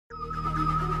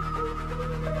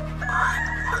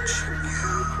Hey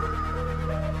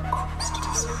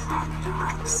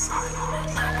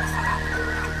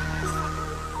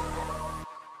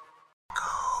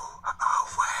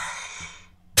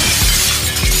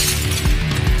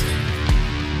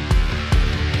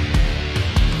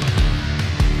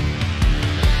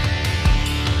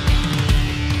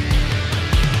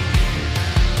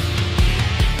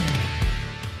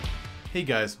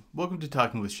guys, welcome to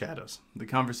Talking with Shadows, the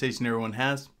conversation everyone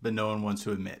has, but no one wants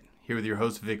to admit. Here with your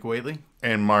host, Vic Whately.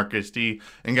 And Marcus D.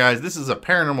 And guys, this is a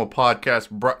paranormal podcast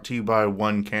brought to you by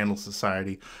One Candle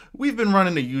Society. We've been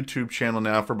running a YouTube channel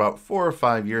now for about 4 or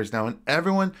 5 years now, and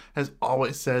everyone has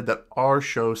always said that our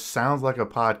show sounds like a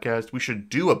podcast. We should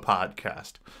do a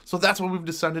podcast. So that's what we've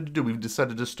decided to do. We've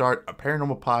decided to start a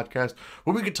paranormal podcast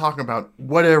where we could talk about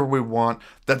whatever we want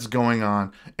that's going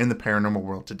on in the paranormal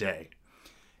world today.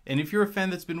 And if you're a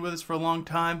fan that's been with us for a long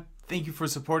time, thank you for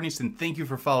supporting us and thank you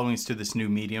for following us to this new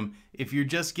medium. If you're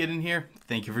just getting here,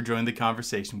 thank you for joining the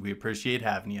conversation. We appreciate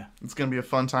having you. It's going to be a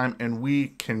fun time, and we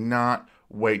cannot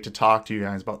wait to talk to you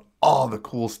guys about all the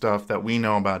cool stuff that we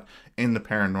know about in the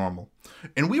paranormal.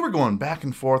 And we were going back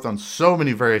and forth on so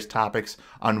many various topics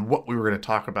on what we were going to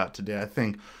talk about today. I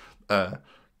think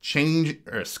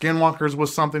skinwalkers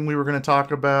was something we were going to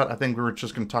talk about. I think we were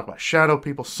just going to talk about shadow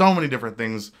people. So many different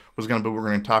things was going to be what we were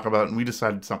going to talk about, and we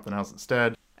decided something else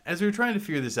instead. As we were trying to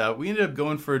figure this out, we ended up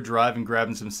going for a drive and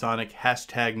grabbing some Sonic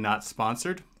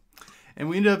 #NotSponsored. And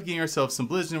we ended up getting ourselves some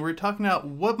Blizzard, and we were talking about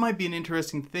what might be an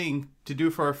interesting thing to do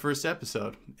for our first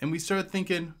episode. And we started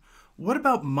thinking, what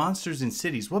about monsters in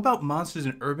cities? What about monsters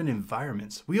in urban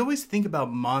environments? We always think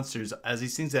about monsters as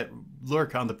these things that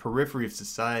lurk on the periphery of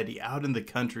society, out in the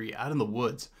country, out in the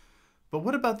woods. But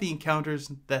what about the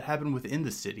encounters that happen within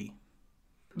the city?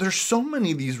 There's so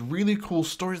many of these really cool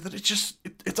stories that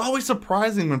it's always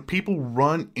surprising when people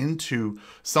run into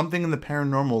something in the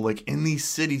paranormal, like in these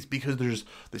cities, because there's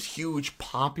this huge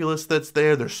populace that's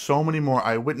there. There's so many more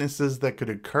eyewitnesses that could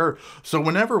occur. So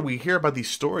whenever we hear about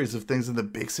these stories of things in the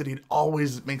big city, it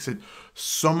always makes it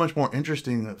so much more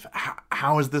interesting. Of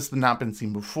how has this not been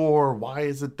seen before? Why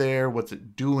is it there? What's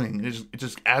it doing? It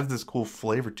just adds this cool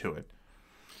flavor to it.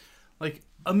 Like,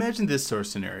 imagine this sort of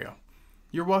scenario.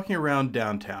 You're walking around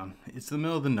downtown. It's the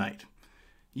middle of the night.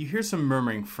 You hear some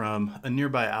murmuring from a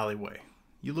nearby alleyway.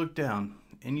 You look down,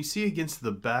 and you see against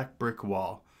the back brick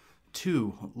wall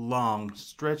 2 long,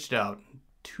 stretched out,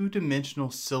 2-dimensional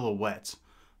silhouettes,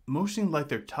 motioning like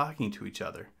they're talking to each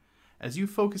other. As you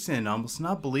focus in, almost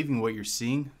not believing what you're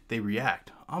seeing, they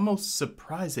react, almost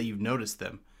surprised that you've noticed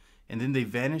them, and then they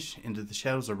vanish into the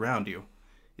shadows around you.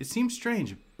 It seems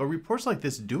strange, but reports like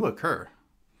this do occur.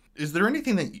 Is there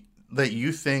anything that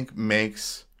you think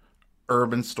makes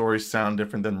urban stories sound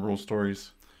different than rural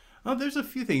stories? There's a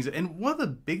few things, and one of the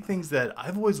big things that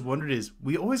I've always wondered is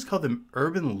we always call them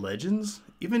urban legends,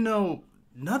 even though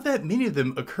not that many of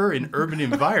them occur in urban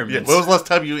environments. Yeah, when was the last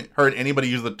time you heard anybody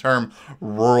use the term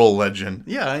rural legend?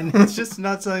 Yeah, and it's just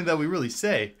not something that we really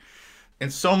say.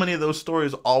 And so many of those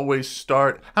stories always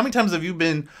start... How many times have you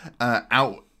been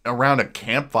out around a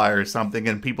campfire or something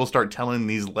and people start telling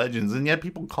these legends, and yet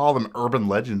people call them urban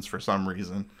legends for some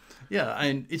reason? Yeah,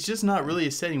 and it's just not really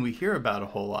a setting we hear about a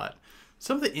whole lot.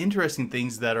 Some of the interesting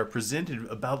things that are presented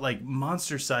about like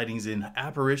monster sightings and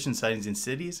apparition sightings in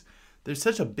cities, there's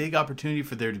such a big opportunity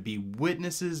for there to be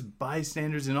witnesses,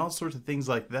 bystanders, and all sorts of things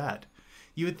like that.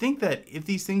 You would think that if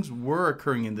these things were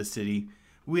occurring in the city,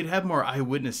 we'd have more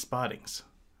eyewitness spottings.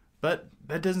 But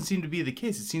that doesn't seem to be the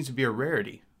case. It seems to be a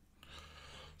rarity.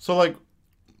 So, like,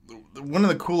 one of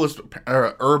the coolest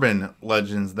urban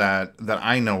legends that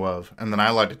I know of and that I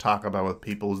like to talk about with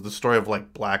people is the story of,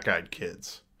 like, black-eyed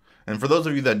kids. And for those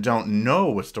of you that don't know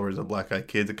what stories of black-eyed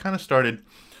kids, it kind of started,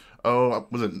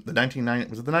 was it the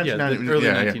 1990s? Was it the 1990s? Yeah, the early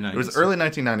 1990s. It was early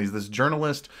 1990s. This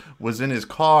journalist was in his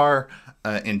car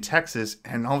in Texas,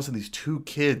 and all of a sudden these 2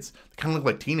 kids, they kind of look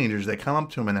like teenagers, they come up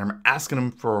to him and they're asking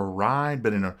him for a ride,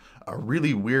 but in a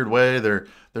really weird way. They're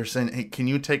saying, hey, can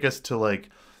you take us to, like,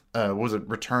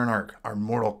 return our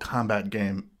Mortal Kombat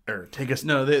game, or take us...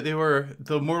 No, they were...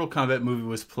 The Mortal Kombat movie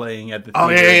was playing at the theater. Oh,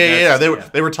 yeah.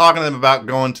 They were talking to them about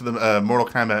going to the Mortal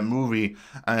Kombat movie,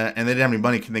 and they didn't have any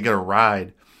money. Can they get a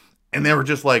ride? And they were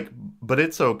just like, but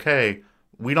it's okay.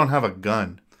 We don't have a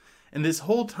gun. And this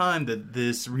whole time that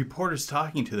this reporter's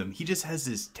talking to them, he just has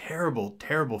this terrible,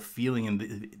 terrible feeling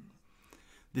in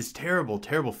this terrible,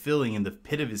 terrible feeling in the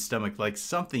pit of his stomach, like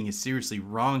something is seriously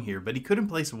wrong here, but he couldn't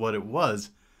place what it was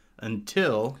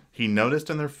until he noticed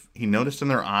in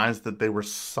their eyes that they were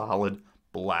solid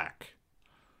black.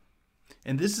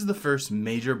 And this is the first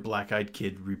major black-eyed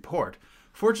kid report.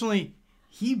 Fortunately,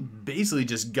 he basically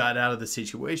just got out of the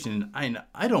situation.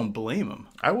 I don't blame him.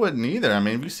 I wouldn't either. I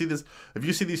mean, if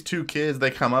you see these two kids, they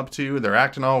come up to you, they're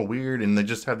acting all weird, and they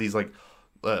just have these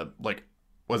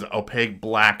was it opaque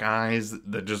black eyes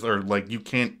that just are like you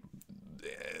can't.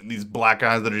 These black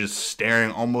eyes that are just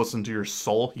staring almost into your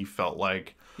soul. He felt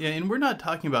like. Yeah, and we're not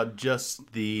talking about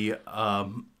just the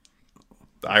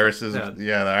irises.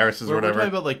 Yeah, the irises or whatever. We're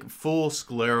talking about like full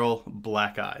scleral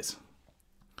black eyes.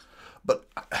 But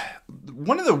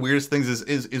one of the weirdest things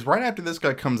is right after this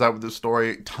guy comes out with this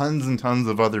story, tons and tons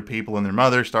of other people and their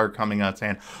mothers start coming out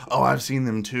saying, "Oh, I've seen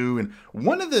them too." And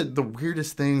one of the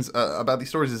weirdest things about these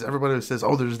stories is everybody says,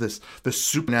 "Oh, there's this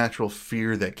supernatural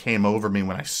fear that came over me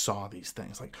when I saw these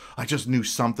things. Like I just knew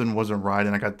something wasn't right,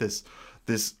 and I got this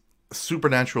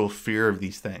supernatural fear of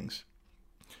these things."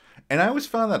 And I always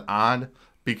found that odd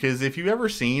because if you've ever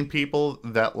seen people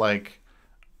that like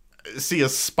see a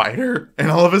spider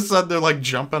and all of a sudden they're like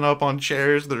jumping up on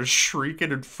chairs, they're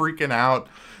shrieking and freaking out.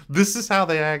 This is how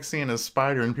they act seeing a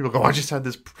spider, and people go, "I just had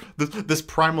this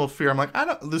primal fear." I'm like,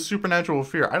 the supernatural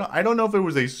fear. I don't know if it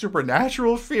was a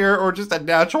supernatural fear or just a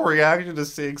natural reaction to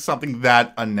seeing something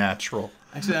that unnatural.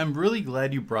 Actually, I'm really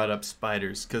glad you brought up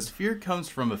spiders because fear comes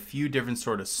from a few different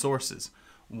sort of sources.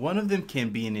 One of them can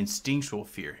be an instinctual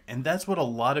fear, and that's what a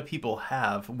lot of people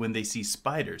have when they see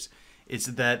spiders. It's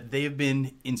that they have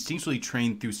been instinctually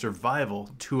trained through survival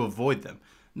to avoid them.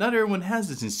 Not everyone has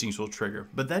this instinctual trigger,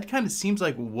 but that kind of seems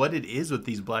like what it is with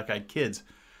these black-eyed kids.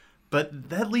 But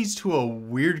that leads to a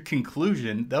weird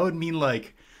conclusion. That would mean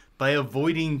like by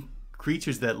avoiding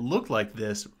creatures that look like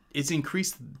this, it's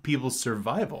increased people's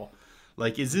survival.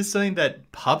 Like, is this something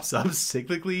that pops up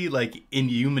cyclically, like, in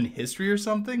human history or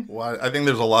something? Well, I think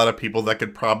there's a lot of people that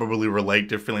could probably relate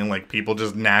to feeling like people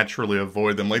just naturally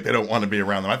avoid them, like they don't want to be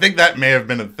around them. I think that may have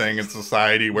been a thing in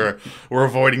society where we're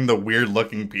avoiding the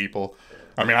weird-looking people.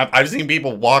 I mean, I've seen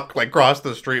people walk, like, cross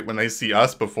the street when they see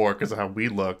us before because of how we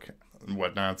look and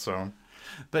whatnot, so...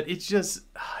 But it's just...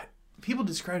 People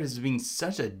describe it as being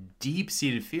such a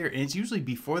deep-seated fear, and it's usually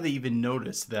before they even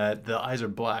notice that the eyes are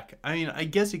black. I mean, I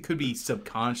guess it could be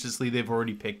subconsciously they've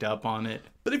already picked up on it.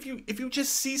 But if you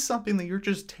just see something that you're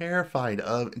just terrified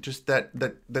of, just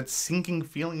that sinking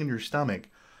feeling in your stomach,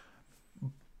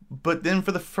 but then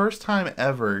for the first time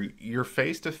ever, you're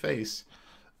face to face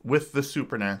with the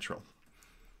supernatural.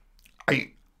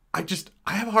 I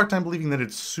have a hard time believing that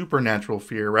it's supernatural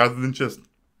fear rather than just...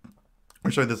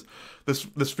 I'm sorry,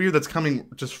 this fear that's coming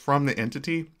just from the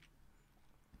entity,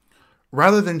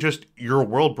 rather than just your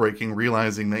world breaking,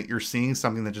 realizing that you're seeing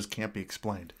something that just can't be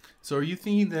explained. So are you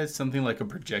thinking that it's something like a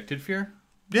projected fear?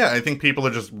 Yeah, I think people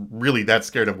are just really that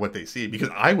scared of what they see, because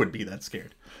I would be that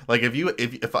scared. Like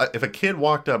if a kid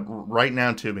walked up right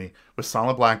now to me with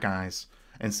solid black eyes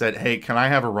and said, "Hey, can I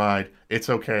have a ride? It's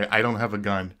okay, I don't have a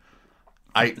gun."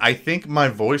 I think my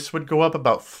voice would go up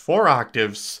about 4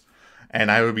 octaves. And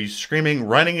I would be screaming,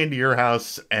 running into your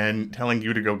house, and telling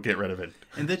you to go get rid of it.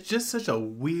 And that's just such a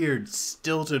weird,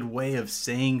 stilted way of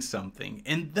saying something.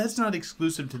 And that's not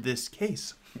exclusive to this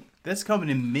case. That's common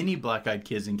in many black-eyed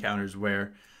kids encounters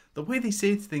where the way they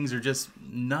say things are just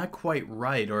not quite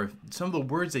right, or some of the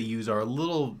words they use are a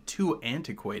little too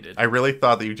antiquated. I really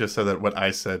thought that you just said that what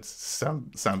I said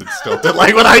sounded stilted.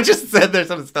 Like what I just said there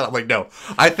sounded stilted. I'm like, no.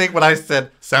 I think what I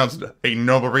said sounds a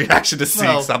normal reaction to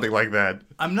seeing something like that.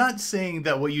 I'm not saying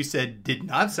that what you said did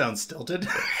not sound stilted.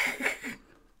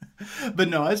 But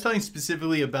no, I was talking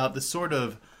specifically about the sort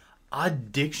of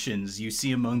odd dictions you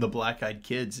see among the black-eyed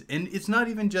kids. And it's not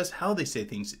even just how they say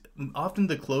things. Often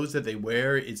the clothes that they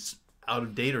wear, it's out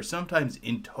of date or sometimes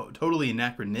totally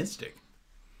anachronistic.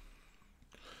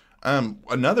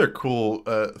 Another cool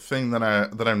thing that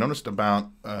I've noticed about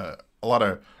a lot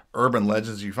of urban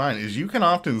legends you find is you can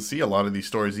often see a lot of these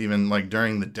stories even like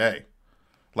during the day.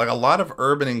 Like a lot of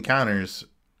urban encounters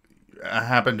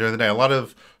happen during the day. A lot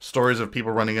of stories of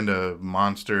people running into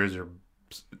monsters or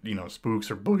spooks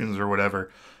or boogans or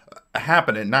whatever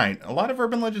happen at night. A lot of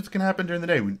urban legends can happen during the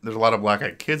day. There's a lot of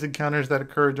black-eyed kids encounters that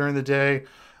occur during the day.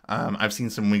 I've seen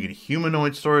some winged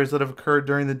humanoid stories that have occurred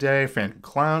during the day. Phantom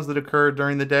clowns that occurred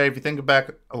during the day. If you think back,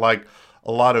 like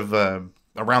a lot of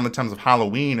around the times of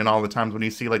Halloween and all the times when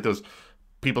you see like those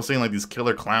people seeing like these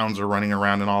killer clowns are running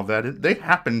around and all that, they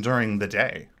happen during the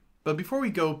day. But before we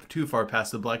go too far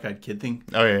past the black-eyed kid thing,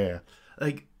 oh yeah.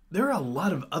 Like there are a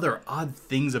lot of other odd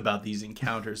things about these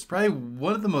encounters. Probably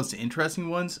one of the most interesting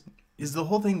ones is the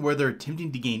whole thing where they're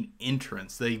attempting to gain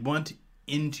entrance. They want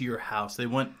into your house. They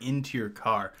want into your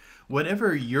car.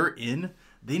 Whatever you're in,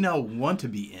 they now want to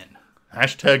be in.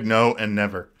 # no and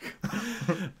never.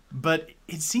 But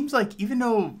it seems like even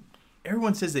though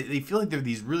everyone says that they feel like they're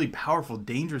these really powerful,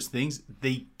 dangerous things.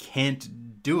 They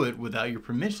can't do it without your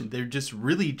permission. They're just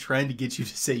really trying to get you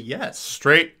to say yes.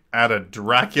 Straight out of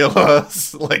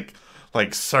Dracula's, was it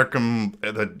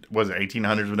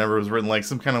 1800s, whenever it was written, like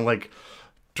some kind of like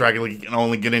Dracula can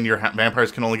only get into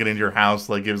vampires can only get into your house,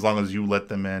 like as long as you let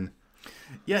them in.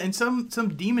 Yeah, and some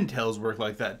demon tales work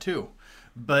like that too.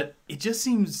 But it just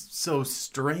seems so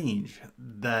strange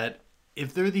that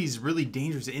if they're these really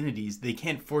dangerous entities, they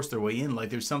can't force their way in. Like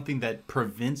there's something that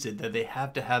prevents it, that they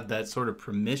have to have that sort of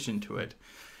permission to it.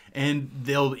 And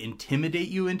they'll intimidate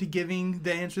you into giving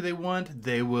the answer they want.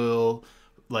 They will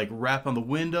like rap on the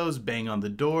windows, bang on the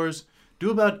doors, do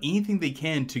about anything they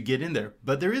can to get in there.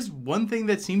 But there is one thing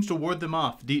that seems to ward them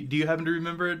off. Do you happen to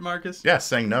remember it, Marcus? Yeah,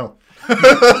 saying no.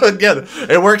 Yeah,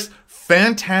 it works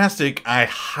fantastic. I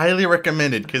highly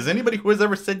recommend it, because anybody who has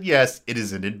ever said yes, it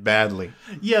has ended badly.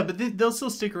 Yeah, but they'll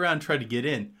still stick around and try to get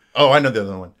in. Oh, I know the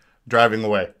other one. Driving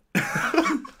away.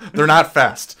 They're not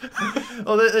fast.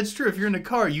 Oh, that's true. If you're in a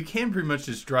car, you can pretty much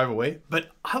just drive away. But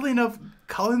oddly enough,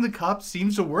 calling the cops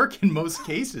seems to work in most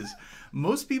cases.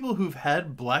 Most people who've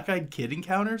had black-eyed kid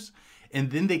encounters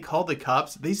and then they call the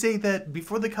cops, they say that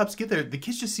before the cops get there, the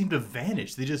kids just seem to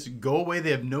vanish. They just go away.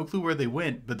 They have no clue where they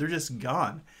went, but they're just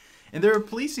gone. And there are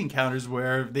police encounters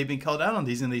where they've been called out on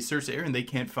these and they search the area and they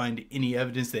can't find any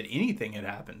evidence that anything had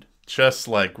happened. Just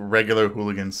like regular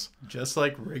hooligans. Just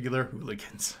like regular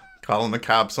hooligans. Calling the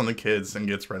cops on the kids and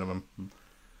gets rid of them.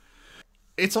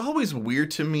 It's always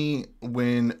weird to me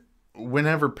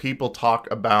whenever people talk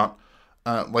about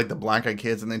like the black-eyed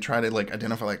kids and they try to like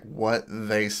identify like what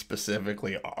they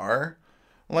specifically are.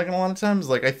 Like, and a lot of times,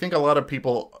 like, I think a lot of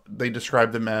people, they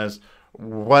describe them as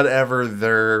whatever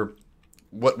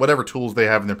tools they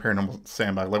have in their paranormal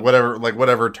sandbag, like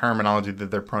whatever terminology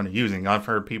that they're prone to using. I've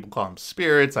heard people call them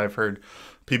spirits. I've heard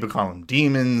people call them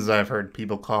demons. I've heard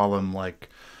people call them like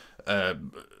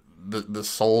the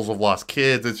souls of lost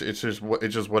kids. It's just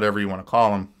whatever you want to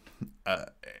call them.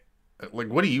 Like,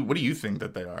 what do you think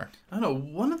that they are? I don't know.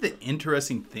 One of the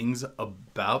interesting things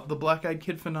about the black-eyed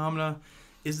kid phenomena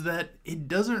is that it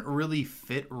doesn't really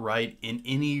fit right in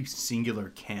any singular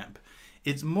camp.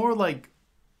 It's more like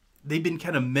they've been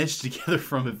kind of meshed together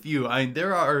from a few. I mean,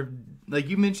 there are, like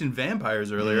you mentioned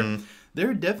vampires earlier,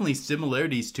 there are definitely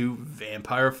similarities to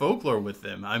vampire folklore with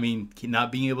them. I mean,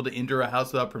 not being able to enter a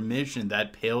house without permission,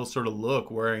 that pale sort of look,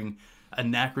 wearing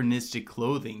anachronistic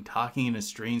clothing, talking in a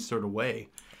strange sort of way.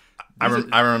 I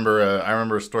remember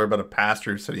a story about a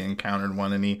pastor who said he encountered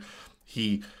one, and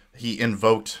he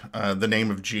invoked the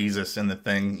name of Jesus, and the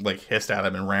thing like hissed at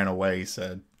him and ran away, he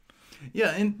said.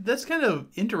 Yeah, and that's kind of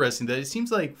interesting that it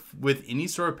seems like with any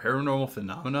sort of paranormal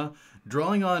phenomena,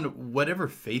 drawing on whatever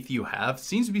faith you have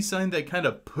seems to be something that kind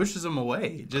of pushes them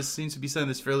away. It just seems to be something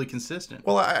that's fairly consistent.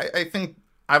 Well, I think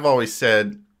I've always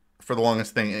said for the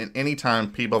longest thing,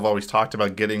 anytime people have always talked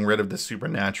about getting rid of the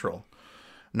supernatural,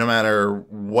 no matter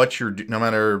what no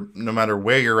matter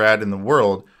where you're at in the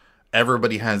world,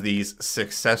 everybody has these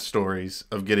success stories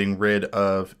of getting rid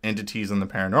of entities in the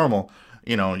paranormal.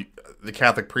 You know, the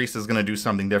Catholic priest is going to do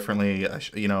something differently. A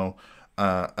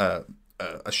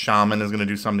shaman is going to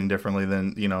do something differently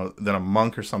than a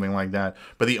monk or something like that.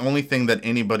 But the only thing that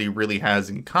anybody really has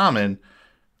in common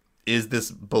is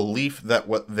this belief that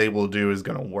what they will do is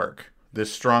going to work.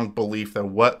 This strong belief that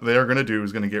what they're going to do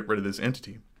is going to get rid of this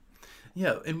entity.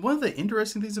 Yeah, and one of the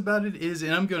interesting things about it is,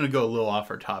 and I'm going to go a little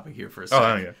off our topic here for a second.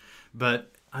 Oh, yeah.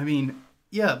 But, I mean,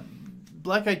 yeah,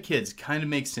 black-eyed kids kind of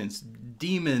makes sense.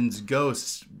 Demons,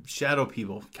 ghosts, shadow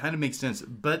people kind of makes sense.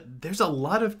 But there's a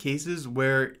lot of cases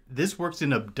where this works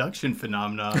in abduction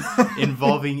phenomena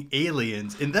involving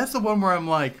aliens. And that's the one where I'm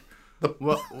like,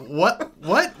 what?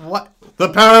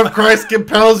 The power of Christ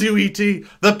compels you, E.T.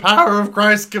 The power of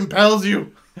Christ compels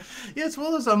you. Yeah, it's one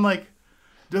of those, I'm like,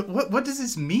 what does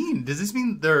this mean? Does this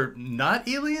mean they're not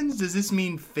aliens? Does this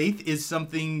mean faith is some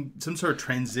sort of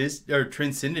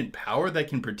transcendent power that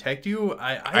can protect you?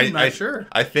 I'm not sure.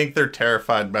 I think they're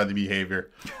terrified by the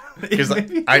behavior. Because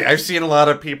I've seen a lot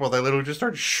of people that literally just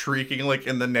start shrieking like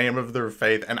in the name of their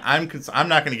faith, and I'm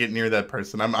not going to get near that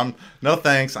person. I'm no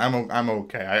thanks. I'm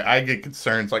okay. I get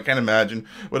concerned, so I can't imagine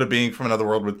what a being from another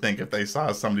world would think if they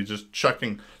saw somebody just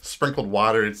chucking sprinkled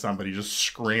water at somebody, just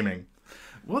screaming.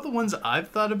 One of the ones I've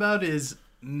thought about is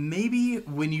maybe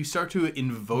when you start to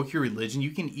invoke your religion, you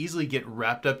can easily get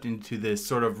wrapped up into this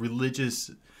sort of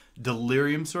religious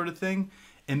delirium sort of thing.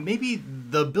 And maybe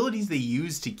the abilities they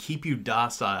use to keep you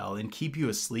docile and keep you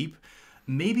asleep,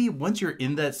 maybe once you're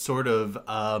in that sort of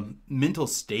mental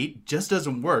state, just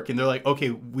doesn't work. And they're like,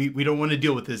 okay, we don't want to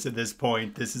deal with this at this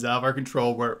point. This is out of our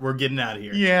control. We're getting out of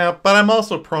here. Yeah, but I'm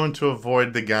also prone to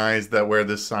avoid the guys that wear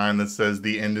this sign that says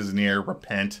the end is near,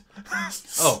 repent.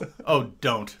 Oh,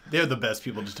 don't. They're the best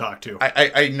people to talk to.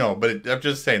 I know, but I'm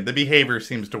just saying, the behavior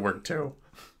seems to work too.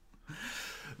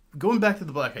 Going back to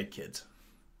the Black-Eyed Kids,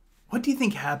 what do you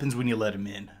think happens when you let them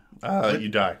in? You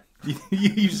die.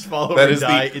 You just fall over and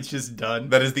die. It's just done.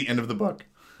 That is the end of the book.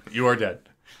 You are dead.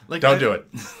 Like, Don't do it.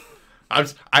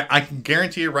 I can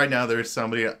guarantee you right now there's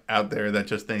somebody out there that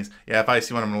just thinks, yeah, if I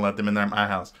see one, I'm going to let them in there at my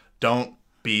house. Don't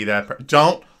be that person.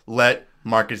 Don't let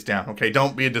Marcus down, okay?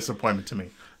 Don't be a disappointment to me.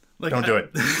 Don't do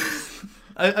it.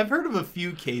 I've heard of a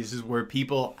few cases where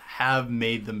people have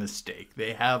made the mistake.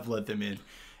 They have let them in.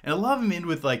 And a lot of them end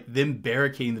with like them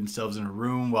barricading themselves in a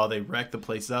room while they wreck the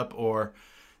place up, or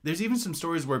there's even some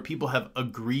stories where people have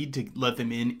agreed to let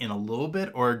them in a little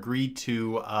bit, or agreed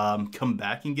to come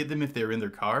back and get them if they're in their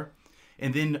car,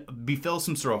 and then befell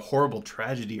some sort of horrible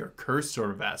tragedy or curse sort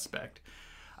of aspect.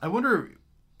 I wonder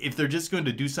if they're just going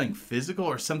to do something physical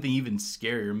or something even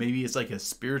scarier. Maybe it's like a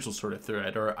spiritual sort of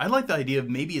threat. Or I like the idea of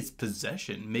maybe it's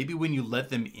possession. Maybe when you let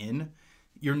them in,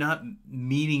 you're not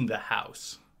meeting the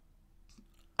house.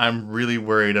 I'm really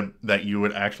worried that you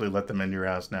would actually let them into your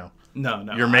house now. No.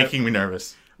 You're making me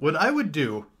nervous. What I would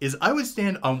do is I would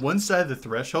stand on one side of the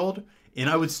threshold and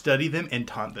I would study them and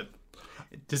taunt them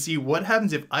to see what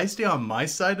happens if I stay on my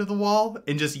side of the wall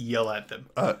and just yell at them.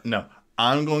 No.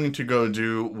 I'm going to go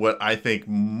do what I think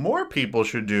more people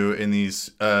should do in these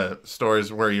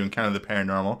stories where you encounter the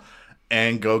paranormal,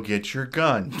 and go get your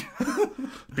gun.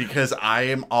 Because I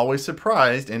am always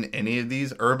surprised in any of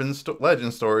these urban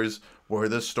legend stories where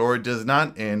the story does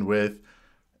not end with,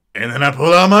 and then I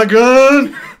pull out my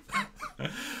gun.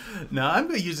 Now, I'm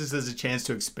going to use this as a chance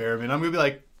to experiment. I'm going to be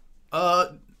like,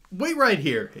 wait right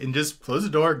here, and just close the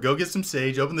door, go get some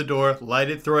sage, open the door, light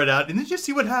it, throw it out, and then just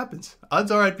see what happens.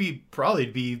 Odds are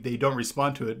probably they don't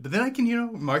respond to it, but then I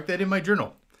can, mark that in my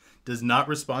journal. Does not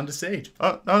respond to sage.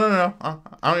 Oh, no.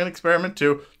 I'm going to experiment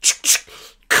too.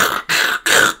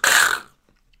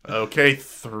 Okay,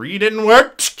 3 didn't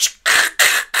work.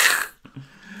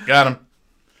 Got him.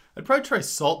 I'd probably try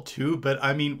salt too, but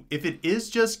I mean, if it is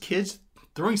just kids,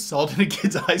 throwing salt in a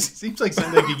kid's eyes seems like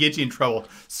something that could get you in trouble.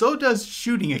 So does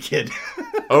shooting a kid.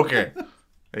 Okay.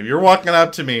 If you're walking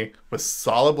up to me with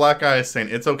solid black eyes saying,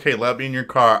 it's okay, let me in your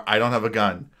car, I don't have a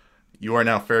gun, you are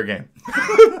now fair game.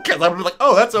 Because I'm like,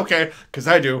 oh, that's okay, because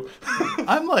I do.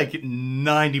 I'm like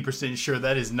 90% sure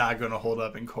that is not going to hold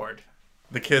up in court.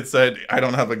 The kid said, I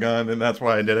don't have a gun, and that's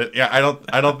why I did it. Yeah,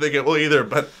 I don't think it will either,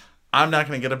 but I'm not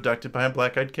going to get abducted by a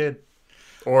black-eyed kid.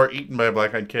 Or eaten by a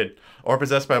black-eyed kid. Or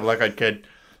possessed by a black-eyed kid.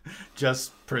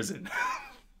 Just prison.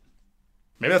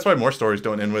 Maybe that's why more stories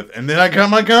don't end with, and then I got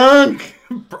my gun!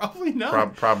 Probably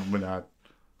not. Probably not.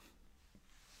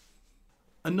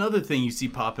 Another thing you see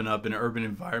popping up in urban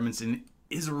environments and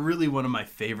is really one of my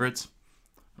favorites.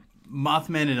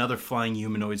 Mothman and other flying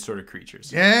humanoid sort of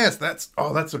creatures. Yes, that's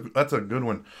a good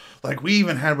one. Like, we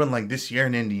even had one like this year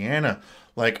in Indiana.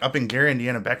 Like, up in Gary,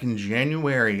 Indiana, back in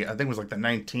January, I think it was like the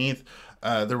 19th,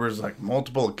 there was like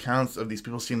multiple accounts of these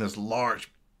people seeing this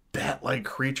large bat-like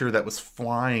creature that was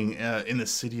flying in the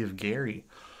city of Gary.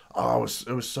 Oh,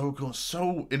 it was so cool.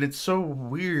 And it's so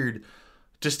weird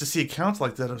just to see accounts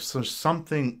like that of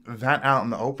something that out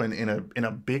in the open in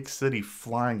a big city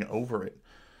flying over it.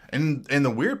 And the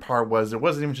weird part was, it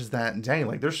wasn't even just that day.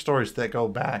 Like, there's stories that go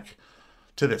back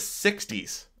to the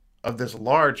 60s of this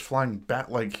large flying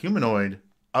bat-like humanoid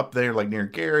up there, like near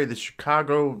Gary, the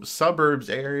Chicago suburbs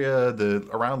area,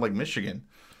 around like Michigan.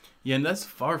 Yeah, and that's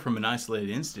far from an isolated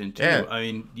incident, too. Yeah. I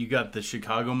mean, you got the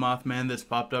Chicago Mothman that's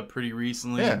popped up pretty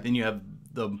recently. Yeah. Then you have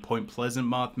the Point Pleasant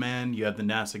Mothman. You have the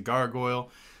NASA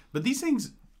Gargoyle. But these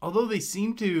things, although they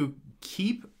seem to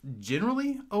keep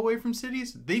generally away from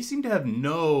cities, they seem to have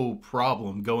no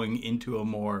problem going into a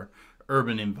more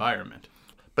urban environment.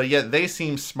 But yet they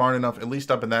seem smart enough, at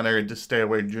least up in that area, to stay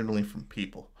away generally from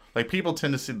people. Like, people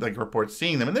tend to see, like, report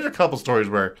seeing them. And there's a couple stories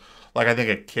where, like, I think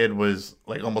a kid was,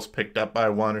 like, almost picked up by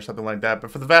one or something like that. But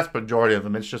for the vast majority of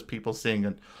them, it's just people seeing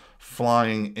it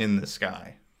flying in the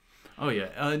sky. Oh, yeah.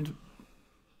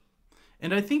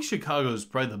 And I think Chicago is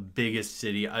probably the biggest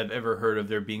city I've ever heard of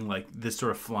there being, like, this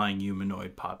sort of flying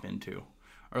humanoid pop into.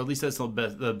 Or at least that's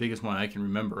the biggest one I can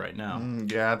remember right now.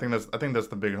 Yeah, I think that's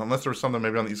the biggest one. Unless there was something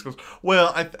maybe on the East Coast.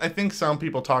 Well, I think some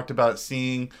people talked about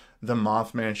seeing the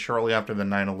Mothman shortly after the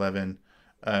 9/11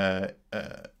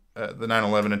 the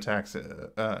 9/11 attacks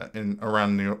in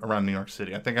around New York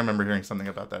City. I think I remember hearing something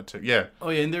about that too. Yeah. Oh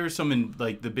yeah, and there were some in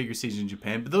like the bigger cities in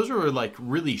Japan, but those were like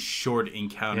really short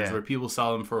encounters Yeah. where people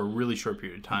saw them for a really short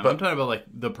period of time. But- I'm talking about like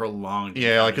the prolonged.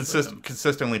 Yeah, like encounters with them.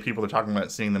 consistently, people are talking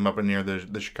about seeing them up and near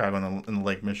the Chicago and the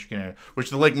Lake Michigan area, which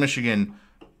the Lake Michigan,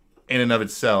 in and of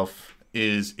itself,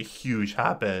 is a huge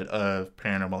hotbed of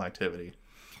paranormal activity.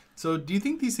 So, do you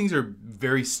think these things are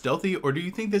very stealthy, or do you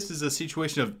think this is a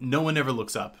situation of no one ever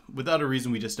looks up? Without a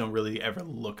reason, we just don't really ever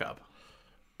look up.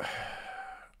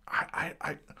 I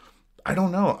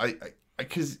don't know.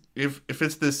 Because if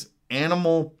it's this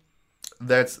animal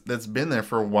that's been there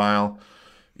for a while,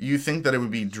 you think that it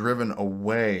would be driven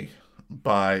away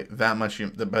by that much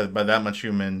by that much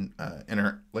human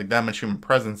that much human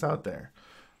presence out there.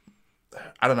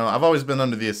 I don't know. I've always been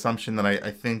under the assumption that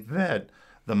I think that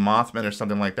the Mothman or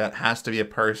something like that has to be a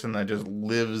person that just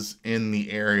lives in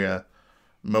the area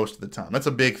most of the time. That's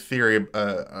a big theory,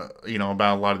 about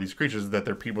a lot of these creatures, that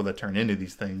they're people that turn into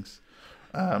these things.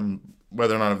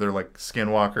 Whether or not if they're like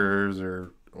skinwalkers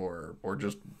or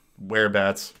just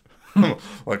werebats,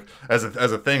 like as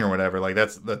a thing or whatever. Like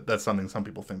that's something some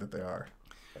people think that they are.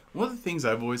 One of the things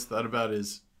I've always thought about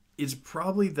is it's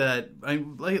probably that,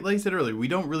 like I said earlier, we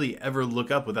don't really ever look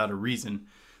up without a reason.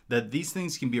 That these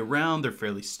things can be around, they're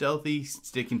fairly stealthy,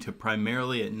 sticking to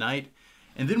primarily at night.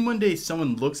 And then one day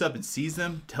someone looks up and sees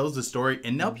them, tells the story,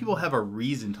 and now people have a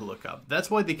reason to look up.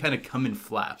 That's why they kind of come in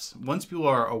flaps. Once people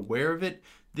are aware of it,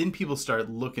 then people start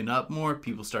looking up more,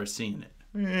 people start seeing it.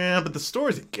 Yeah, but the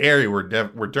stories at Gary were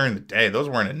during the day. Those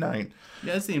weren't at night.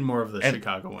 Yeah, I've seen more of the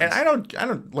Chicago ones. And I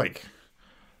don't like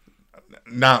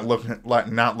not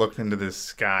looking into this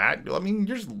sky. I mean,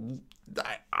 you're just.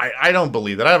 I don't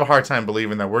believe that. I have a hard time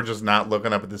believing that we're just not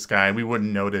looking up at the sky and we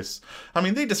wouldn't notice. I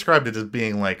mean, they described it as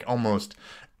being like almost,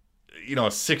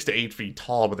 6 to 8 feet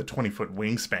tall with a 20-foot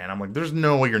wingspan. I'm like, there's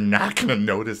no way you're not going to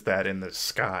notice that in the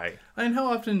sky. And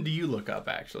how often do you look up,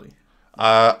 actually?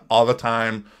 All the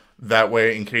time. That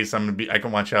way, in case I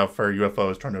can watch out for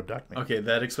UFOs trying to abduct me. Okay,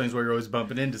 that explains why you're always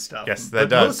bumping into stuff. Yes, that but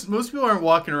does. Most people aren't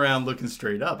walking around looking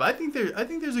straight up. I think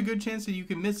there's a good chance that you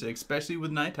can miss it, especially with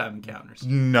nighttime encounters.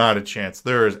 Not a chance.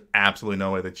 There is absolutely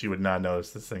no way that you would not notice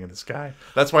this thing in the sky.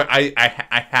 That's why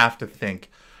I have to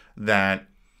think that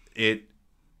it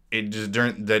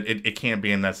can't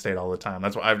be in that state all the time.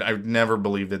 That's why I've never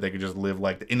believed that they could just live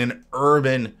like that in an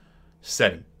urban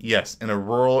setting. Yes, in a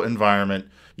rural environment.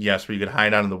 Yes, where you could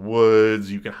hide out in the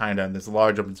woods, you could hide out in this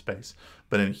large open space.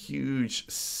 But in a huge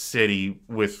city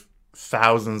with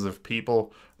thousands of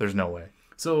people, there's no way.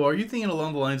 So are you thinking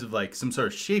along the lines of like some sort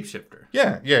of shapeshifter?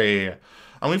 Yeah.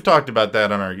 And we've talked about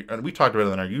that on our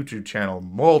YouTube channel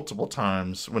multiple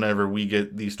times whenever we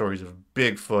get these stories of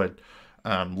Bigfoot,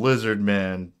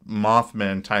 lizardmen,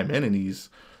 Mothman type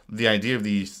entities. The idea of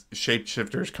these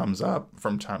shapeshifters comes up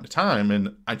from time to time,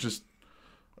 and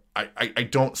I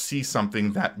don't see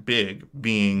something that big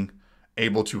being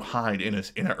able to hide in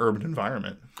an urban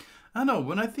environment. I don't know.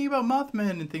 When I think about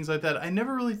Mothman and things like that, I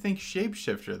never really think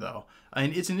shapeshifter, though.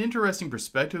 And it's an interesting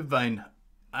perspective.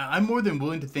 I'm more than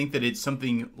willing to think that it's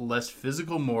something less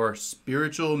physical, more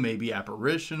spiritual, maybe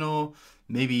apparitional,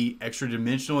 maybe extra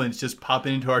dimensional, and it's just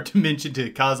popping into our dimension to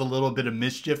cause a little bit of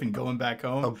mischief and going back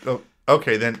home.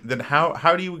 Okay, then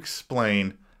how do you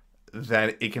explain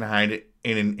that it can hide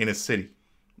in a city?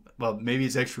 Well, maybe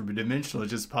it's extra dimensional.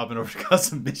 It's just popping over to cause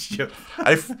some mischief.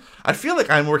 I feel like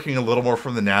I'm working a little more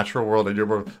from the natural world, and you're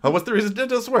more, what's the reason it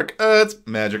does work? It's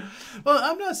magic. Well,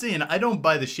 I'm not saying I don't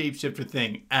buy the shapeshifter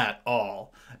thing at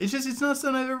all. It's just it's not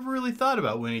something I've ever really thought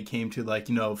about when it came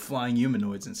to flying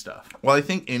humanoids and stuff. Well, I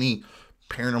think any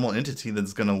paranormal entity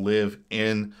that's going to live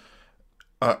in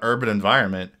an urban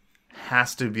environment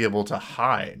has to be able to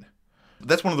hide.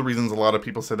 That's one of the reasons a lot of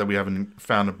people say that we haven't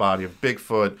found a body of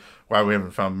Bigfoot, why we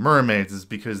haven't found mermaids, is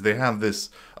because they have this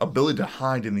ability to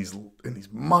hide in these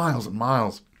miles and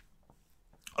miles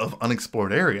of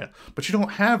unexplored area. But you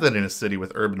don't have that in a city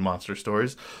with urban monster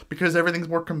stories because everything's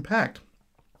more compact.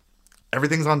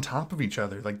 Everything's on top of each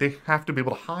other. Like, they have to be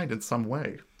able to hide in some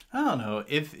way. I don't know.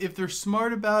 If they're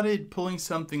smart about it, pulling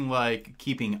something like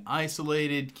keeping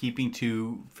isolated, keeping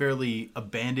to fairly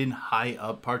abandoned, high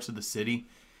up parts of the city,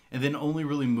 and then only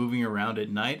really moving around at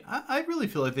night, I really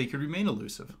feel like they could remain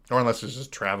elusive. Or unless it's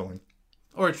just traveling.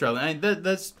 Or traveling.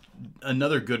 That's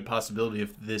another good possibility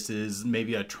if this is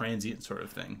maybe a transient sort of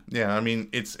thing. Yeah, I mean,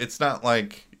 it's not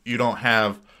like you don't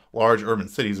have large urban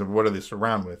cities. Of what are they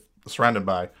surrounded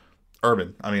by?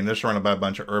 Urban. I mean, they're surrounded by a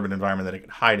bunch of urban environment that it could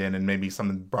hide in, and maybe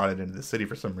something brought it into the city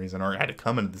for some reason, or it had to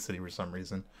come into the city for some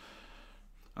reason.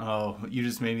 Oh, you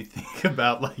just made me think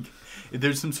about like if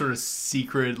there's some sort of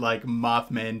secret like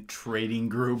Mothman trading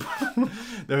group.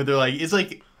 they're like it's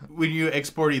like when you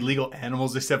export illegal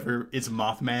animals, except for it's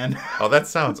Mothman. Oh, that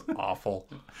sounds awful.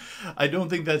 I don't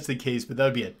think that's the case, but that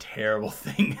would be a terrible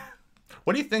thing.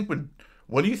 What do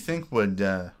you think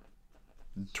would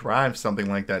drive something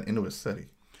like that into a city?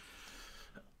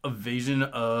 Evasion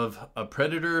of a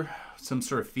predator, some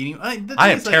sort of feeding.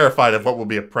 I am terrified of what will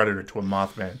be a predator to a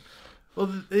Mothman. Well,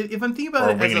 if I'm thinking about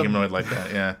or it a winged humanoid like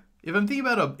that, yeah. If I'm thinking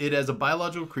about it as a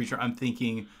biological creature, I'm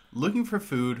thinking looking for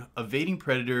food, evading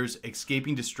predators,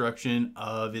 escaping destruction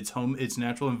of its home, its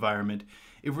natural environment.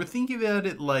 If we're thinking about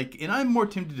it like, and I'm more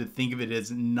tempted to think of it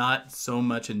as not so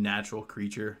much a natural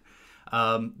creature,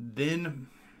 then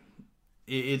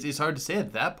it's hard to say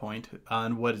at that point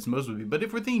on what its most would be. But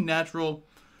if we're thinking natural,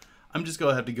 I'm just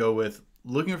going to have to go with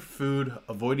looking for food,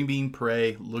 avoiding being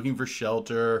prey, looking for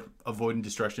shelter, avoiding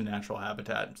destruction of natural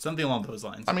habitat. Something along those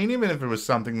lines. I mean, even if it was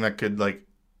something that could, like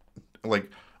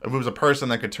if it was a person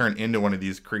that could turn into one of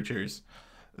these creatures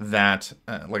that,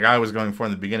 like I was going for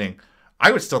in the beginning,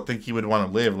 I would still think he would want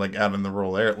to live, like, out in the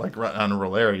rural area, like, on a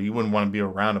rural area. You wouldn't want to be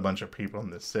around a bunch of people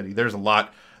in this city. There's a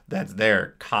lot that's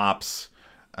there. Cops,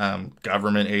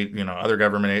 government, other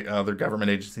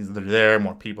government agencies that are there,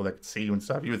 more people that can see you and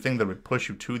stuff. You would think that would push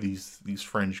you to these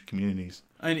fringe communities.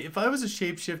 And if I was a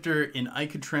shapeshifter and I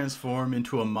could transform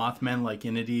into a Mothman-like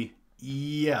entity,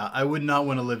 yeah, I would not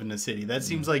want to live in a city. That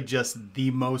seems like just the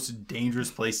most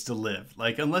dangerous place to live.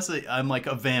 Like, unless I'm like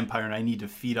a vampire and I need to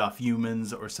feed off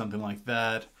humans or something like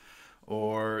that,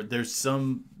 or there's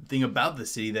something about the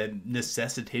city that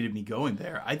necessitated me going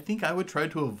there, I think I would try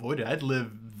to avoid it. I'd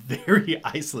live very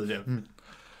isolated.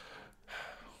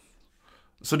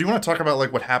 So do you want to talk about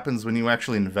like what happens when you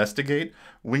actually investigate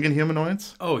winged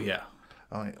humanoids? Oh, yeah.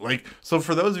 So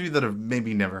for those of you that have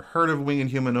maybe never heard of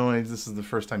winged humanoids, this is the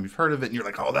first time you've heard of it, and you're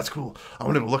like, oh, that's cool. I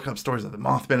want to go look up stories of the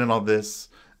Mothman and all this.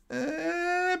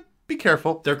 Be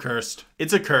careful. They're cursed.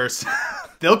 It's a curse.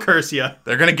 They'll curse you.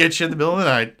 They're going to get you in the middle of the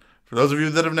night. For those of you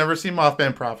that have never seen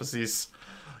Mothman prophecies,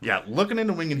 yeah, looking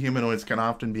into winged humanoids can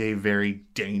often be a very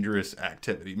dangerous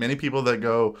activity. Many people that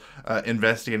go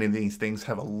investigating these things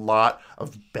have a lot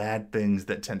of bad things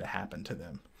that tend to happen to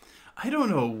them. I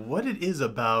don't know what it is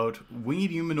about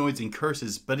winged humanoids and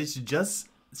curses, but it just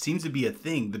seems to be a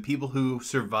thing. The people who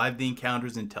survive the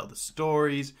encounters and tell the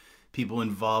stories, people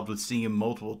involved with seeing him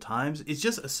multiple times, it's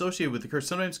just associated with the curse.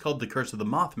 Sometimes called the curse of the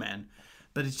Mothman.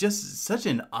 But it's just such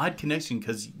an odd connection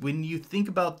because when you think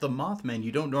about the Mothman,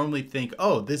 you don't normally think,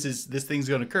 oh, this thing's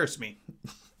going to curse me.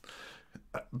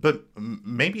 But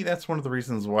maybe that's one of the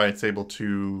reasons why it's able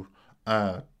to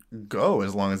go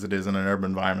as long as it is in an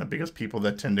urban environment, because people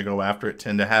that tend to go after it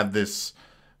tend to have this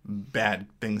bad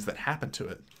things that happen to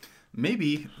it.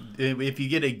 Maybe if you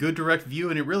get a good direct view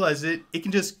and it realizes it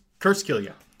can just curse kill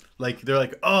you. Like, they're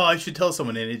like, oh, I should tell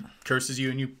someone, and it curses you,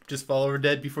 and you just fall over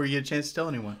dead before you get a chance to tell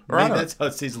anyone. Maybe that's how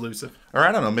it stays elusive. Or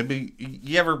I don't know, maybe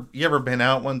you ever been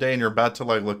out one day and you're about to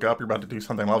like look up, you're about to do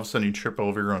something, all of a sudden you trip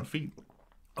over your own feet.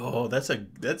 Oh, that's like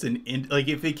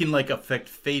if it can like affect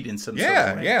fate in some sort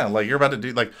of way. Yeah, like you're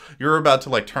about to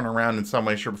like turn around in some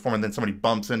way, shape, or form, and then somebody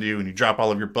bumps into you and you drop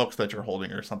all of your books that you're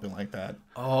holding or something like that.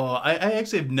 Oh, I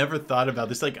actually have never thought about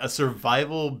this, like a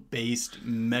survival-based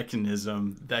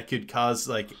mechanism that could cause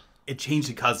like it changed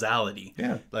the causality.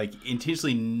 Yeah. Like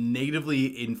intentionally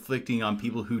negatively inflicting on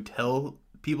people who tell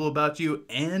people about you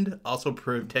and also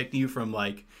protecting you from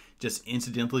like just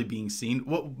incidentally being seen.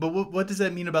 What does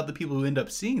that mean about the people who end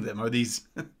up seeing them? Are these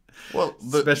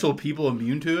special people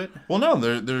immune to it? Well, no,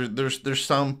 there's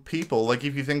some people, like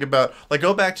if you think about, like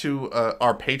go back to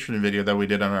our Patreon video that we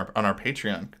did on our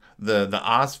Patreon, the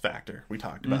Oz factor we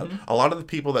talked about. Mm-hmm. A lot of the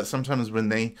people that sometimes when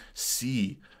they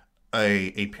see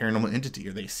a paranormal entity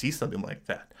or they see something like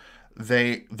that,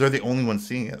 they're the only ones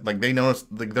seeing it. Like they notice,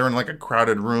 like they're in like a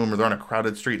crowded room or they're on a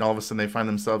crowded street, and all of a sudden they find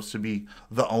themselves to be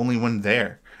the only one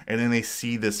there, and then they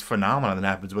see this phenomenon that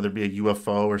happens, whether it be a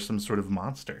UFO or some sort of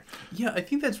monster. Yeah, I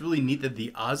think that's really neat that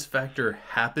the Oz factor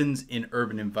happens in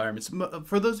urban environments.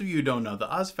 For those of you who don't know,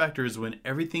 the Oz factor is when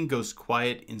everything goes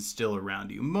quiet and still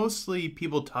around you. Mostly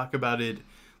people talk about it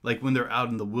like when they're out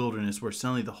in the wilderness where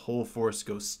suddenly the whole forest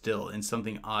goes still and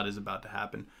something odd is about to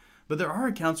happen. But there are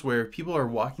accounts where people are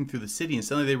walking through the city and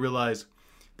suddenly they realize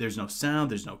there's no sound,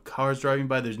 there's no cars driving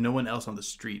by, there's no one else on the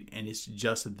street, and it's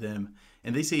just them.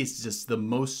 And they say it's just the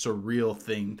most surreal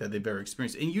thing that they've ever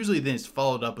experienced. And usually then it's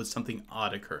followed up with something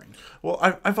odd occurring. Well,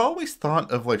 I've always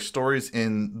thought of like stories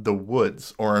in the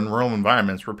woods or in rural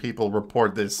environments where people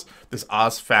report this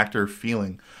Oz factor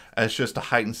feeling as just a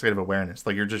heightened state of awareness.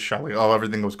 Like you're just shot, like, oh,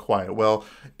 everything goes quiet. Well,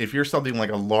 if you're something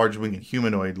like a large winged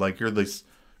humanoid, like you're this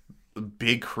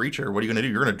big creature. What are you going to do?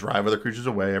 You're going to drive other creatures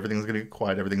away. Everything's going to get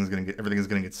quiet. Everything's going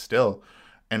to get still.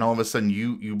 And all of a sudden,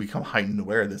 you become heightened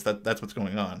aware of this. That's what's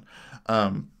going on.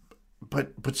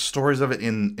 But stories of it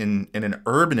in an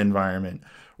urban environment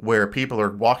where people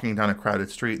are walking down a crowded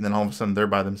street and then all of a sudden they're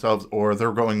by themselves, or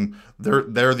they're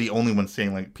the only ones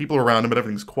seeing, like, people around them, but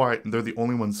everything's quiet and they're the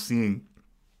only ones seeing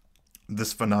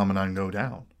this phenomenon go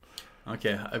down.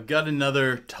 Okay, I've got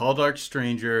another tall, dark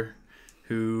stranger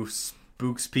who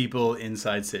spooks people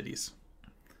inside cities.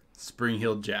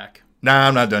 Spring-Heeled Jack. Nah,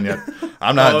 I'm not done yet.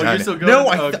 I'm not done. You're Yet. still going?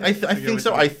 No, Okay. I think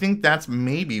so. I think that's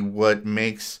maybe what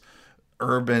makes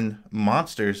urban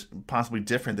monsters possibly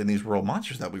different than these rural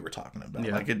monsters that we were talking about.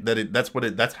 Yeah.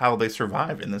 That's how they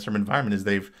survive in this urban environment, is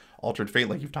they've altered fate,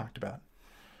 like you've talked about.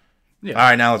 Yeah. All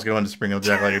right, now let's go into Spring-Heeled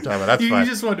Jack, like you're talking about. That's You fine.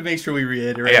 just wanted to make sure we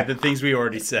reiterate Yeah. the things we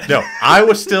already said. No, I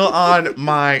was still on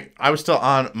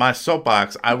my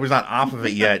soapbox. I was not off of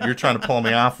it yet. You're trying to pull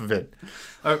me off of it.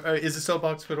 Is the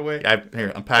soapbox put away?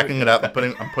 I'm packing it up. I'm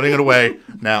putting it away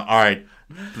now. All right,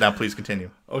 now please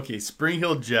continue. Okay,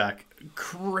 Spring-Heeled Jack.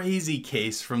 Crazy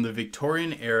case from the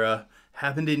Victorian era,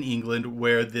 happened in England,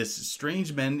 where this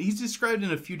strange man, he's described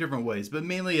in a few different ways, but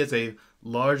mainly as a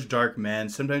large, dark man.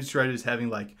 Sometimes described as having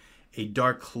like a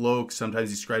dark cloak,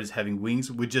 sometimes described as having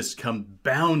wings, would just come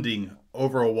bounding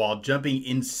over a wall, jumping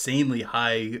insanely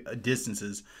high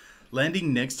distances,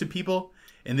 landing next to people,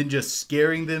 and then just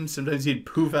scaring them. Sometimes he'd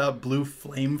poof out blue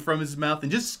flame from his mouth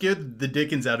and just scare the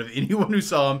dickens out of anyone who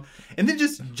saw him, and then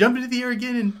just jump into the air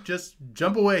again and just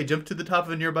jump away, jump to the top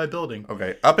of a nearby building.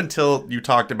 Okay, up until you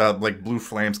talked about like blue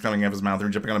flames coming out of his mouth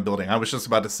and jumping on a building, I was just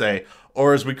about to say,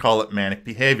 or as we call it, manic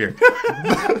behavior.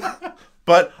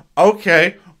 But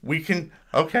okay, we can.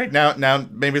 Okay, now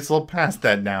maybe it's a little past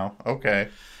that now. Okay.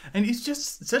 And it's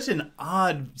just such an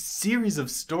odd series of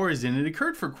stories, and it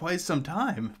occurred for quite some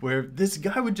time, where this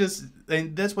guy would just,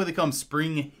 and that's why they call him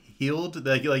spring-heeled,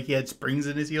 like he had springs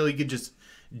in his heel, he could just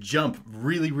jump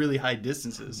really, really high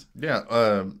distances. Yeah.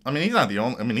 I mean, he's not the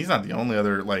only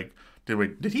other, like,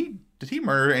 did he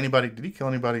murder anybody? Did he kill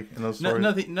anybody in those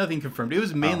stories? Nothing confirmed. It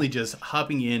was mainly just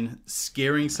hopping in,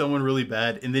 scaring someone really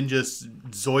bad, and then just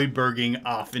Zoidberging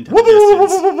off into the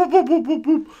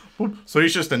distance. So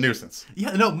he's just a nuisance.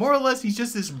 Yeah, no, more or less, he's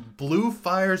just this blue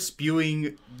fire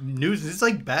spewing nuisance. It's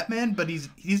like Batman, but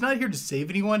he's not here to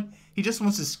save anyone. He just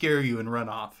wants to scare you and run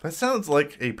off. That sounds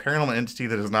like a paranormal entity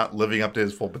that is not living up to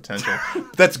his full potential.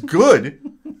 That's good.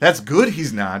 That's good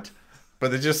he's not.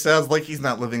 But it just sounds like he's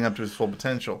not living up to his full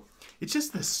potential. It's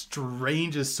just the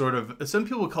strangest sort of... Some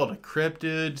people call it a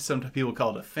cryptid. Some people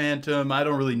call it a phantom. I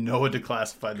don't really know what to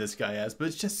classify this guy as, but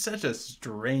it's just such a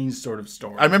strange sort of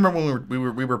story. I remember when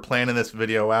we were planning this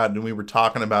video out, and we were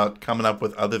talking about coming up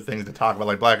with other things to talk about,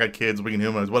 like Black Eyed Kids, Weekend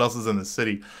Humans, what else is in the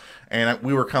city? And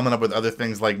we were coming up with other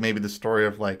things, like maybe the story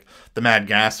of like the Mad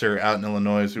Gasser out in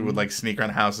Illinois, who would like sneak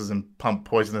around houses and pump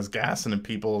poisonous gas into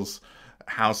people's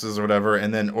houses or whatever,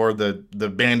 and then or the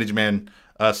Bandage Man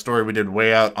story we did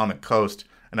way out on the coast,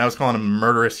 and I was calling them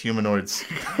murderous humanoids.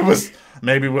 It was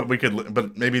maybe what we could,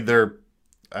 but maybe they're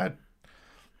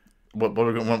what do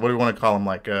we want to call them?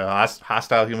 Like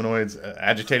hostile humanoids,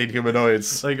 agitated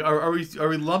humanoids. Like, are we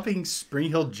lumping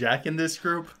Spring-Heeled Jack in this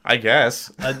group? I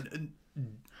guess.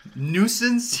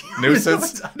 Nuisance?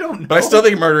 Nuisance? I don't know. But I still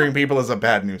think murdering people is a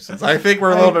bad nuisance. I think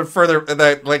we're a little bit further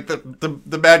that like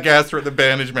the Bad Gasser and the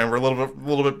Bandage Man, we're a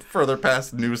little bit further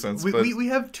past nuisance. We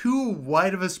have too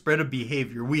wide of a spread of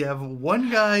behavior. We have one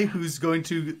guy who's going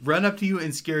to run up to you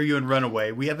and scare you and run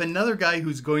away. We have another guy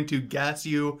who's going to gas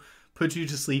you, put you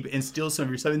to sleep, and steal some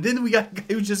of your stuff. And then we got a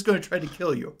guy who's just going to try to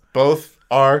kill you. Both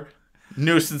are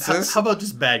nuisances. How about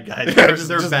just bad guys? Yeah,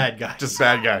 they're bad guys. Just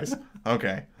bad guys.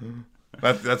 Okay.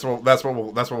 That's what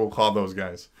we'll call those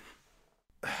guys.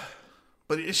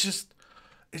 But it's just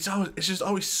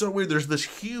always so weird. There's this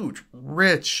huge,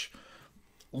 rich,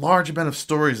 large amount of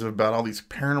stories about all these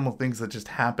paranormal things that just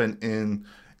happen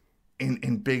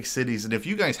in big cities. And if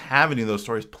you guys have any of those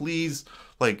stories, please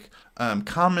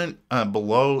comment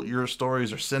below your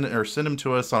stories or send them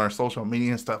to us on our social media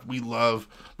and stuff. We love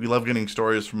getting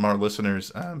stories from our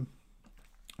listeners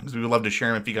because we would love to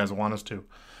share them if you guys want us to.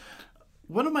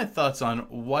 One of my thoughts on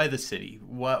why the city?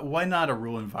 Why not a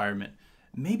rural environment?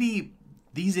 Maybe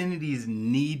these entities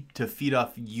need to feed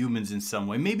off humans in some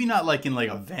way. Maybe not like in like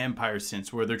a vampire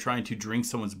sense where they're trying to drink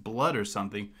someone's blood or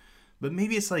something. But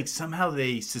maybe it's like somehow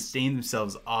they sustain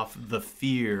themselves off the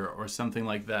fear or something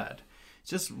like that. It's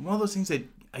just one of those things that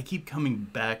I keep coming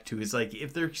back to. Is like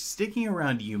if they're sticking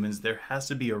around humans, there has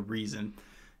to be a reason.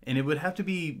 And it would have to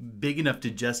be big enough to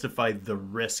justify the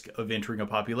risk of entering a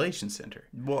population center.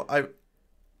 Well,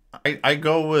 I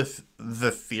go with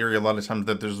the theory a lot of times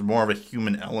that there's more of a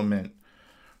human element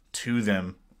to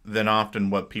them than often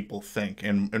what people think.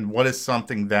 And what is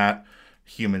something that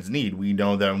humans need? We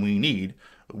know that we need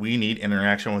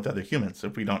interaction with other humans.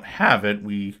 If we don't have it,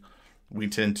 we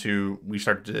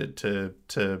start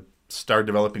to start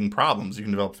developing problems. You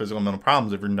can develop physical and mental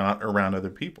problems if you're not around other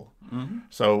people. Mm-hmm.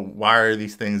 So why are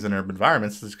these things in urban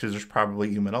environments? It's because there's probably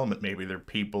a human element. Maybe they're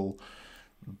people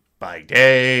by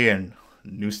day and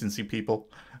nuisancey people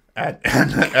at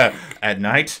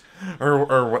night, or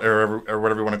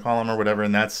whatever you want to call them, or whatever.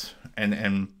 And that's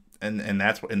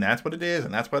what it is,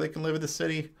 and that's why they can live in the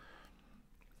city.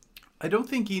 I don't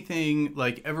think anything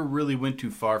like ever really went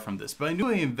too far from this, but I knew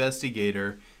an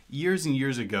investigator years and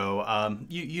years ago.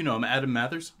 You know him, Adam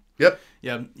Mathers? Yep.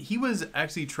 Yeah, he was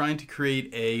actually trying to create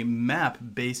a map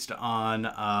based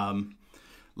on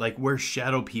like where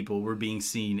shadow people were being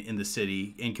seen in the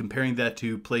city, and comparing that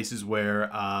to places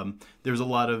where there was a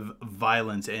lot of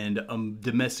violence and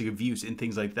domestic abuse and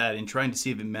things like that, and trying to see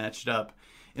if it matched up.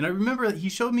 And I remember he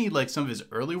showed me like some of his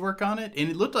early work on it, and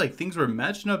it looked like things were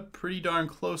matching up pretty darn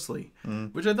closely,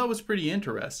 which I thought was pretty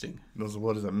interesting.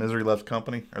 What is it? Misery Loves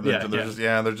Company?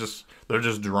 They're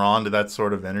just drawn to that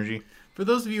sort of energy. For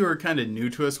those of you who are kind of new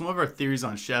to us, one of our theories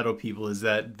on shadow people is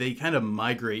that they kind of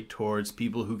migrate towards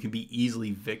people who can be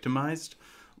easily victimized,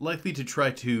 likely to try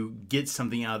to get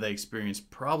something out of that experience,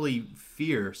 probably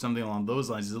fear, something along those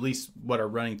lines, is at least what our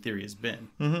running theory has been.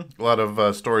 Mm-hmm. A lot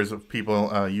of stories of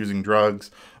people using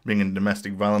drugs, being in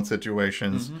domestic violence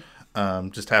situations,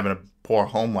 just having a poor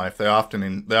home life. They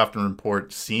often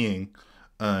report seeing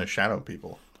shadow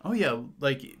people. Oh yeah,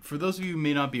 like for those of you who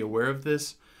may not be aware of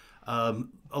this,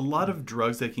 a lot of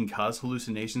drugs that can cause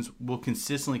hallucinations will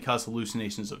consistently cause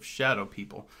hallucinations of shadow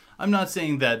people. I'm not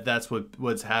saying that that's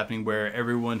what's happening where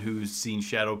everyone who's seen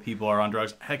shadow people are on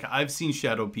drugs. Heck, I've seen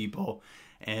shadow people,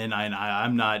 and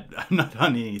I'm not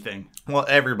on anything. Well,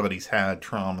 everybody's had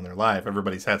trauma in their life.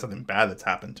 Everybody's had something bad that's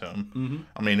happened to them. Mm-hmm.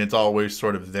 I mean, it's always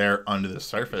sort of there under the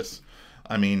surface.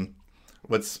 I mean,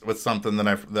 what's something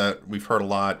that we've heard a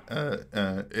lot?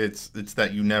 It's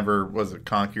that you never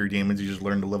conquer your demons. You just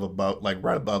learn to live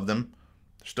right above them.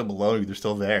 They're still below you. They're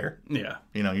still there. Yeah.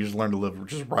 You know, you just learn to live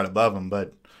just right above them.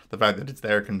 But the fact that it's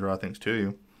there can draw things to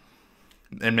you.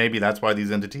 And maybe that's why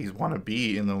these entities want to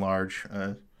be in the large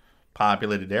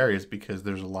populated areas, because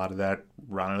there's a lot of that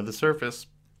right under the surface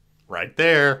right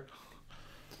there.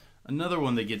 Another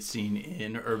one that gets seen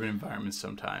in urban environments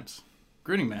sometimes.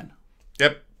 Grinning Man.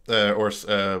 Yep. What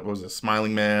was it,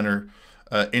 Smiling Man, or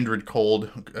Indrid Cold,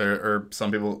 or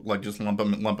some people like just lump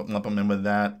them in with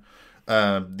that.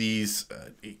 These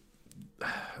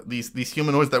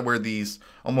humanoids that wear these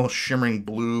almost shimmering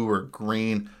blue or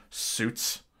green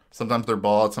suits. Sometimes they're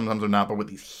bald, sometimes they're not, but with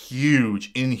these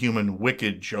huge, inhuman,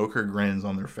 wicked Joker grins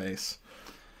on their face.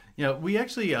 Yeah, we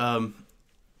actually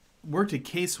worked a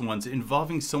case once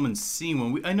involving someone seeing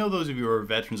one. I know those of you who are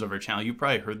veterans of our channel, you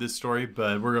probably heard this story,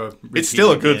 but we're going to repeat it. It's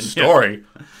still a good story.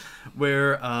 Yeah.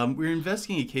 Where we were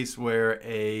investigating a case where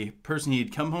a person, he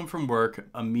had come home from work,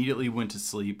 immediately went to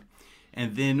sleep,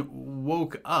 and then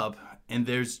woke up, and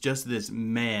there's just this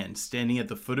man standing at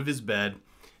the foot of his bed,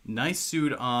 nice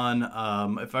suit on.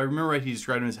 If I remember right, he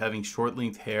described him as having short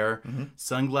length hair,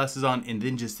 sunglasses on, and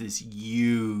then just this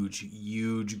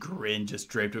huge grin just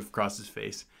draped across his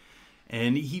face.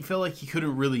 And he felt like he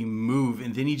couldn't really move,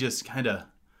 and then he just kind of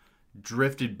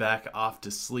drifted back off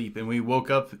to sleep. And we woke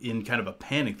up in kind of a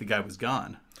panic. The guy was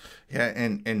gone. Yeah,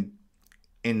 and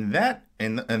in that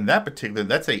particular,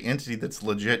 that's a entity that's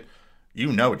legit.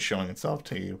 You know it's showing itself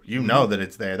to you. You know that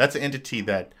it's there. That's an entity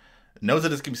that knows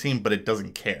that it's can be seen, but it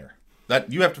doesn't care. That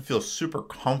you have to feel super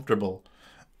comfortable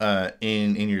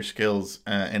in your skills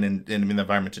and in the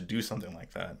environment to do something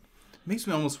like that. Makes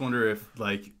me almost wonder if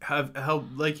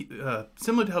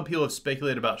similar to how people have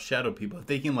speculated about shadow people, if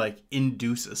they can like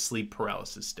induce a sleep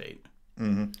paralysis state.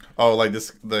 Mm-hmm. Oh, like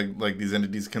these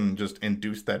entities can just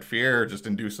induce that fear, or just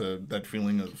induce that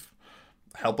feeling of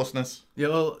helplessness. Yeah,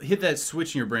 well, hit that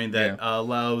switch in your brain that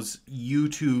allows you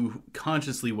to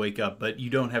consciously wake up, but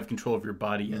you don't have control of your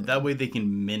body yet. That way they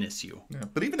can menace you. Yeah,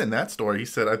 but even in that story, he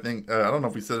said, I think I don't know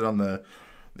if we said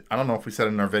it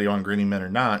in our video on Grinning Men or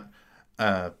not.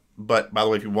 But by the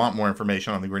way, if you want more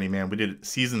information on the Grinning Man, we did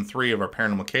season 3 of our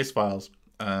Paranormal Case Files.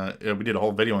 We did a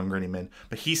whole video on Grinning Men.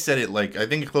 But he said it like, I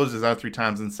think he closed his out 3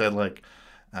 times and said like,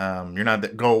 you're not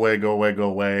there, go away,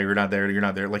 you're not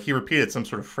there. Like he repeated some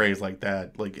sort of phrase like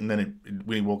that. Like, and then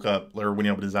when he woke up, or when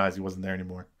he opened his eyes, he wasn't there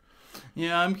anymore.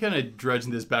 Yeah, I'm kind of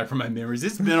dredging this back from my memories.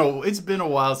 It's been a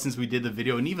while since we did the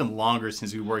video, and even longer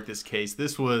since we worked this case.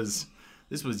 This was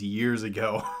years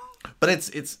ago. But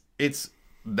it's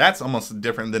that's almost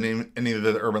different than any of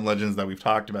the urban legends that we've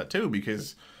talked about too,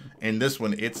 because in this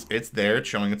one it's there, it's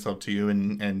showing itself to you,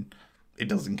 and it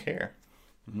doesn't care.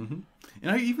 And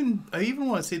I even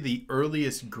want to say the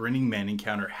earliest Grinning Man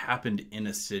encounter happened in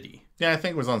a city. Yeah, I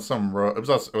think it was on some road. It was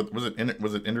also, was it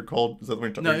Intercold? Is that the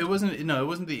way? No, it wasn't. No, it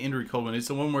wasn't the Intercold one. It's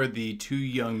the one where the two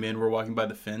young men were walking by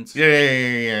the fence. Yeah.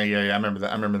 I remember that.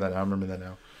 I remember that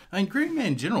now. I mean, Grinning Man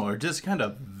in general are just kind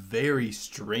of very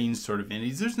strange sort of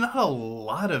entities. There's not a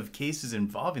lot of cases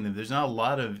involving them. There's not a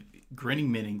lot of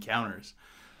Grinning Men encounters.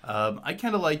 I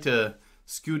kind of like to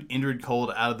scoot Indrid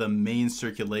Cold out of the main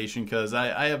circulation because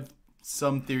I have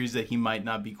some theories that he might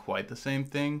not be quite the same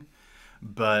thing.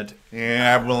 But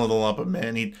yeah, I'm willing to lump him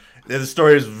in. The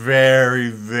story is very,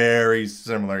 very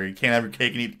similar. You can't have your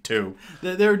cake and eat it too.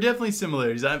 There are definitely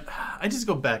similarities. I just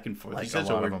go back and forth. Like a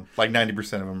lot of them. Like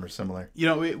 90% of them are similar. You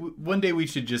know, one day we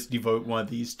should just devote one of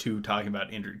these to talking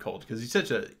about Indrid Cold because he's such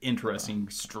an interesting,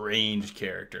 strange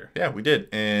character. Yeah, we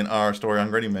did in our story on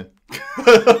Grinning Men.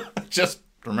 Just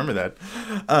remember that.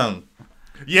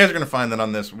 You guys are going to find that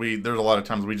on this. There's a lot of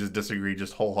times we just disagree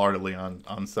just wholeheartedly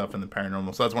on stuff in the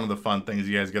paranormal. So that's one of the fun things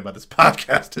you guys get about this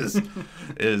podcast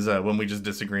is when we just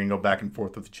disagree and go back and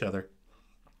forth with each other.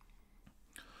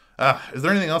 Is there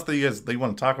anything else that you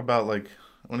want to talk about, like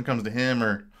when it comes to him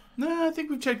or? No, I think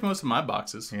we've checked most of my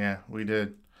boxes. Yeah, we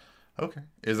did. Okay.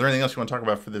 Is there anything else you want to talk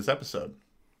about for this episode?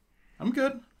 I'm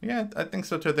good. Yeah, I think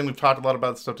so too. I think we've talked a lot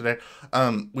about stuff today.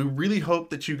 We really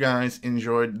hope that you guys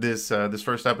enjoyed this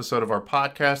first episode of our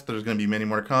podcast. There's going to be many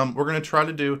more to come. We're going to try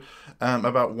to do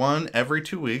about one every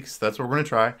 2 weeks. That's what we're going to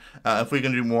try. If we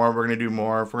can do more, we're going to do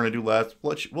more. If we're going to do less,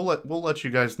 we'll let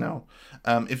you guys know.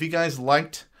 If you guys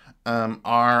liked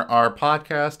our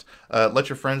podcast, let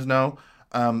your friends know.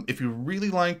 If you really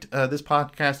liked this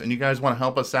podcast and you guys want to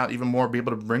help us out even more, be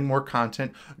able to bring more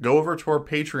content, go over to our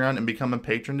Patreon and become a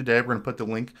patron today. We're going to put the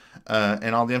link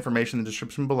and all the information in the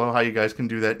description below how you guys can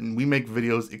do that. And we make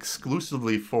videos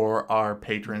exclusively for our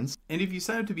patrons. And if you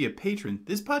sign up to be a patron,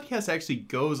 this podcast actually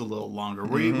goes a little longer.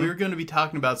 We're going to be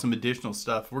talking about some additional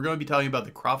stuff. We're going to be talking about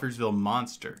the Crawfordsville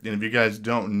Monster. And if you guys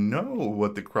don't know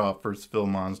what the Crawfordsville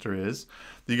Monster is,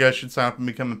 you guys should sign up and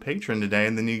become a patron today,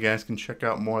 and then you guys can check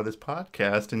out more of this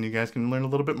podcast, and you guys can learn a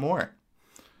little bit more.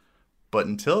 But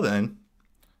until then,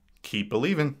 keep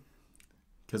believing.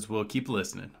 Because we'll keep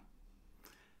listening.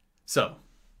 So,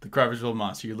 the Crawfordsville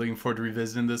Monster, you're looking forward to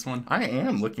revisiting this one? I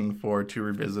am looking forward to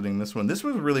revisiting this one. This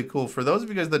was really cool. For those of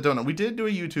you guys that don't know, we did do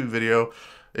a YouTube video.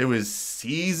 It was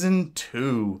season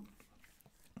 2.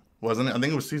 Wasn't it? I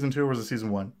think it was season 2 or was it season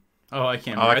 1? Oh, I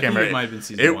can't remember. I think it might have been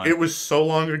season 1. It was so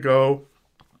long ago.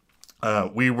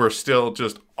 We were still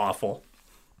just awful.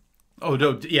 Oh,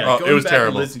 no. Yeah, it was terrible.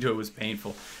 And listening to it was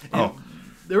painful. And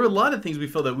there were a lot of things we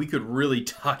felt that we could really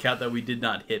talk out that we did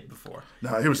not hit before.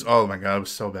 No, it was, oh my God, it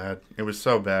was so bad. It was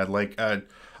so bad. Like,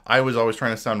 I was always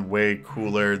trying to sound way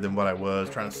cooler than what I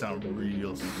was, trying to sound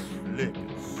real slick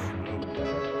and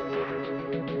slow.